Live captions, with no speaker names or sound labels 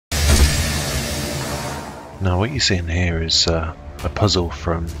Now what you're seeing here is a puzzle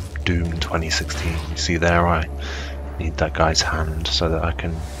from Doom 2016. You see there I need that guy's hand so that I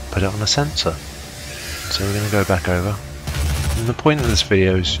can put it on a sensor. So we're going to go back over. And the point of this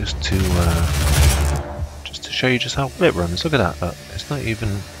video is just to show you just how well it runs. Look at that, look.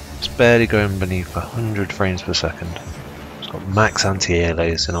 It's barely going beneath 100 frames per second. It's got max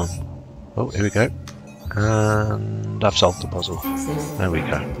anti-aliasing on. Oh, here we go. And I've solved the puzzle. There we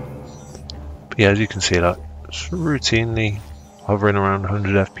go. But yeah, as you can see, like, it's routinely hovering around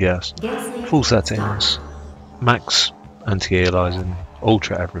 100 FPS. Full settings, max anti-aliasing,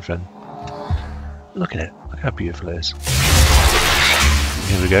 ultra everything. Look at it. Look how beautiful it is.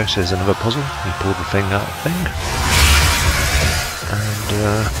 Here we go. So there's another puzzle. You pull the thing out of the thing,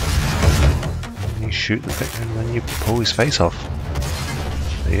 and you shoot the thing, and then you pull his face off.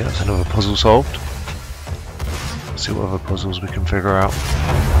 There you go. That's another puzzle solved. Let's see what other puzzles we can figure out.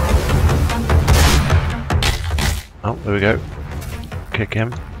 Oh, there we go. Kick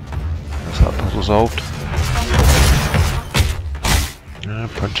him. That's that puzzle solved.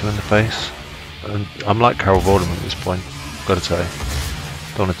 Punch him in the face. And I'm like Carol Vorderman at this point, gotta say.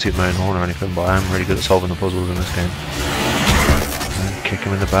 Don't want to toot my own horn or anything, but I am really good at solving the puzzles in this game. And kick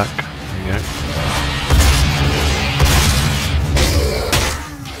him in the back. There you go.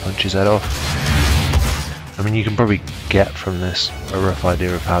 Punch his head off. I mean, you can probably get from this a rough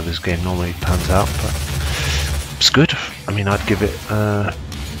idea of how this game normally pans out, but it's good. I mean, I'd give it a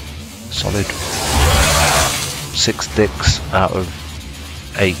solid 6 dicks out of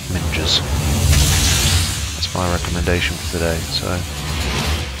 8 ninjas. That's my recommendation for today. So,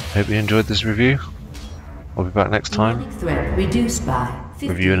 hope you enjoyed this review. I'll be back next time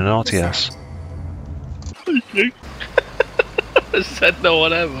reviewing an RTS. I said no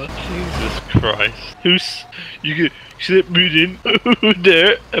one ever. Jesus Christ. You slip moving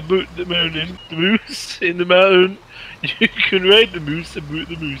there about the mountain. The moose in the mountain. You can ride the moose and boot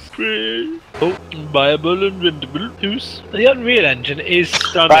the moose. Oh, viable and rentable moose. The Unreal Engine is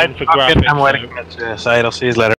stunning for graphics. I'm waiting for it to say. I'll see you later.